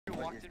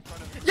walked in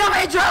front of me. Yo,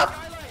 he dropped!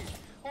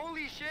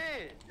 Holy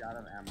shit! He's out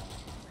of ammo.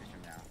 Push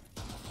him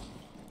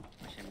now.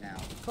 Push him now.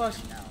 Clutch,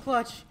 Push him now.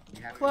 clutch,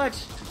 You have to- clutch,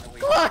 No,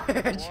 wait.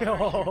 clutch!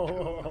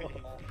 Yo!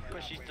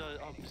 But she's the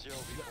zero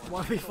before.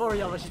 One before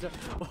y'all, she's done.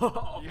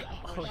 Oh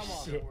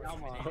shit.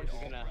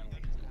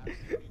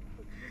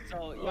 So,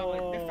 So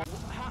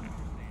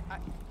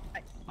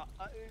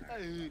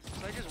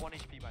I just 1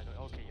 HP by the way.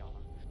 Okay, y'all.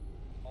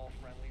 All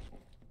friendly.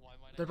 Why am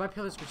I They're by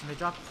pillar switching. They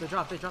dropped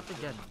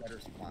again. Better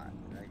spot,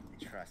 right?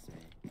 Trust me.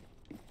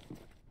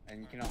 And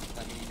you can also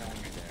let me know when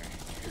you're there.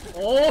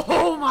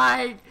 Oh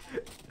my!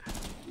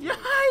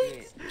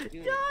 Yikes!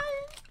 Dude.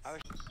 Yikes! I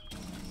was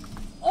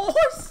Oh,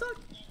 I suck!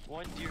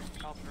 one deer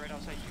right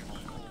outside your home.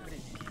 Oh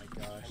my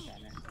gosh.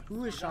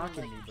 Who is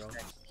shocking me, bro?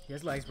 He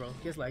has legs, bro.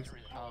 He has legs.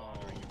 Oh.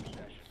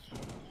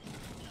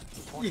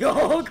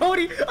 Yo,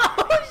 Cody!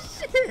 Oh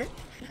shit!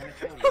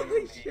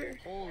 Holy shit!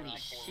 Holy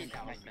shit,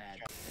 that was bad.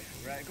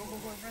 Right, go,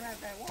 run out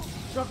that wall.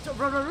 Jump,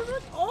 run!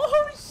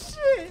 Oh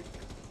shit!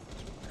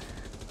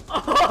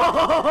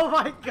 Oh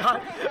my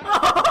god!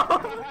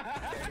 Oh.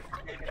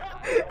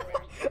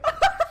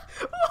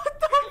 What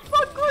the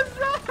fuck was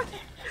that?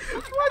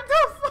 What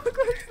the fuck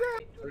was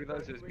that? Look,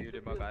 that's just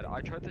muted, my bad.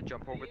 I tried to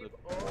jump over the.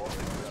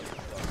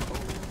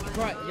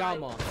 Right,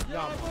 Yama.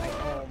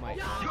 Oh my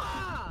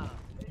god.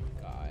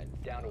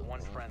 Down to one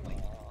friendly.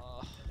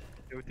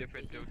 No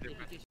different.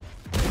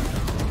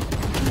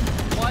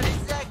 What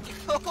is that?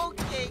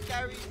 Okay,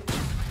 Gary.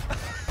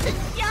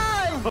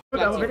 Yes! I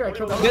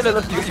killed that. Yeah, no,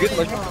 you get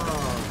like.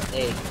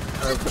 Hey.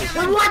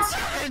 What?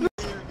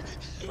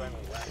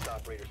 Friendly, last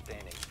operator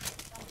standing.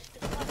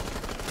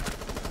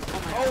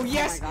 Oh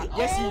yes!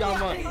 Yes, you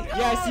Yama!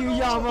 Yes, you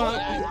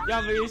Yama!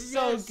 Yama, you're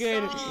so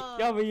good!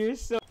 Yama, you're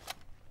so.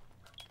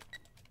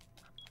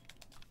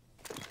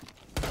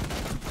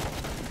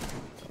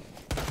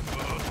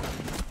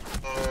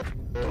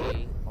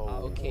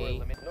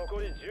 Okay.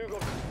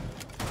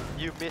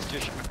 You missed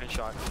your shotgun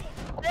shot.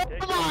 Oh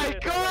my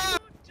god!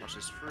 Watch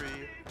this free.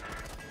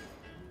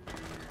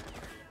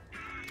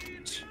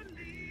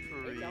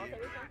 Free.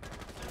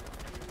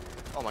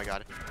 Oh my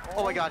god.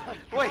 Oh my god.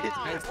 Wait.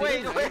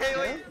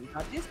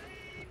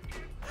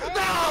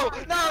 No!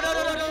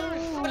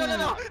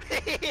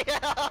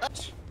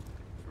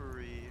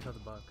 Free. Kill the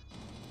bug.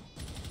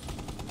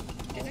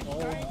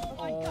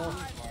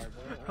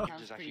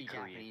 James is actually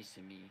Korean. Japanese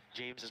to me.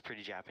 James is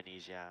pretty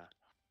Japanese, yeah.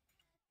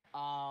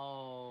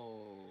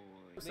 Oh.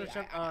 Search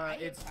up,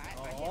 it's.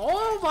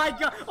 Oh my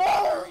god!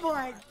 Oh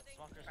my!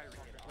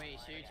 Wait,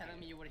 so you're telling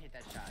me you would've hit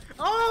that shot?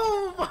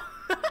 Oh my!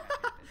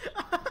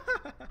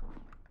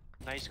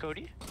 Nice,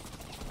 Cody.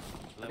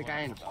 The guy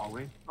in the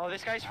hallway? Oh,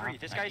 this guy's free.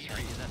 This guy's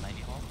free. Is that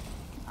 90 home?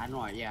 I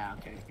know, yeah,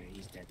 okay,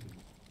 he's dead too.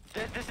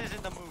 This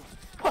isn't the move.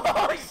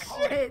 Oh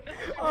shit!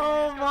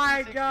 Oh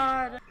my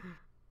god!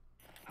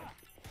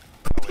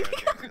 Wait.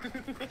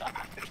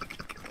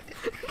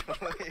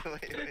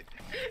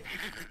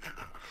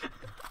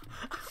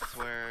 I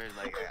swear,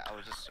 like, I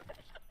was just.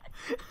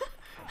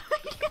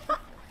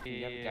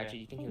 Yeah. Gotcha,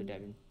 you can heal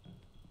Devin.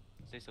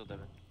 Stay still,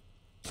 Devin.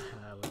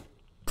 No,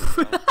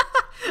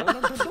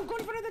 don't go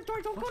in front of the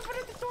door, don't go in front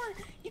of the door!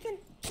 You can...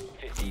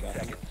 15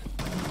 seconds.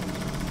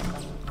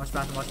 Watch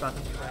bathroom.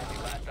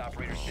 Last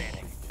operator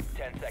standing.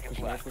 10 seconds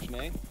left. Push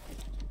me.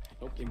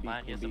 Nope, in B,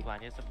 Plan, here's the plan,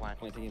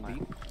 Planting in B.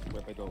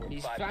 Where by doorway.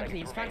 He's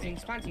planting.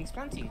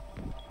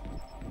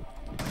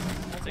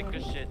 That's a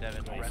good shit,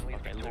 Devin.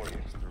 Okay,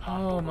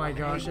 Oh my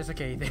gosh, it's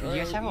okay. You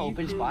guys have an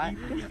open spot?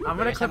 I'm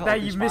gonna clip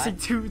that you missing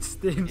 2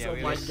 stims. Yeah, Oh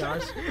we my will.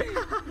 gosh.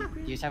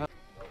 You guys have a...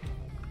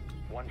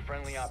 One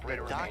friendly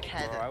operator Doc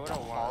had I a would've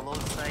hollow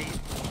site.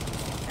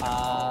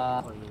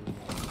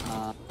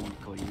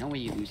 Cody, no way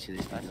you lose to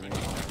this, by the way.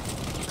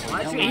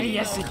 Why is your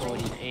ADS in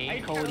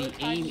Cody,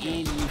 aim in,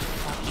 you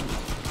fucking...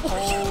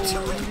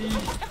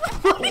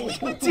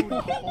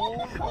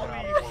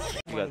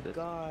 You got this.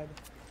 God.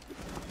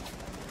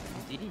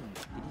 Did he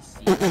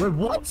see? Wait,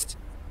 what?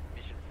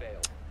 Mission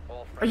failed.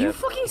 All Are you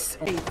fucking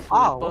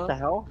Oh, what the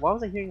hell? Why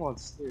was I hearing on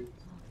stairs?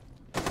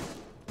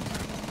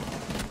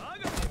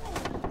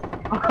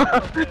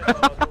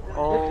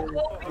 Oh.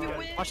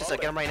 Watch this,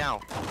 get him right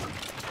now.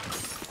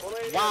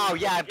 Wow,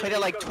 yeah, I played it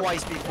like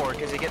twice before,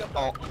 because you get.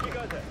 Oh.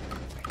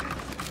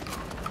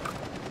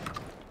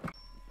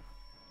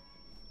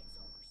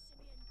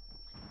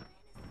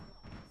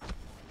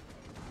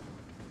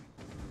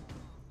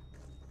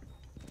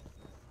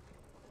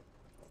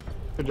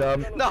 Good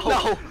job.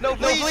 No,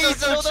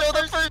 please don't show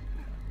them first.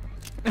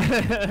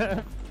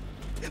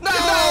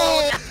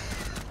 No!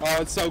 Oh,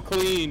 it's so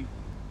clean.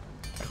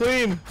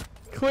 Clean.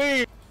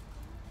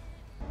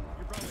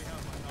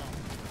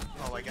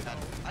 Oh my god,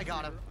 I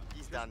got him.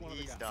 He's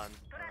done.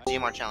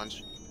 DMR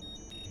challenge.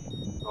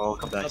 Oh,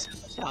 come back.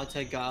 Shout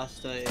to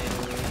Gasta.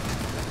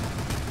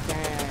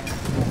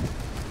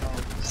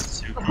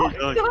 Super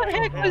good. What the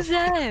heck was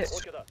that?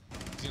 He's gonna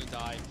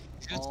die.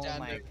 Oh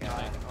my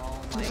god,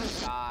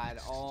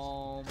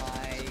 oh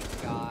my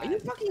god. Are you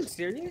fucking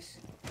serious?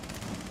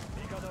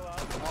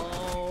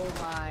 Oh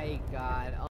my god.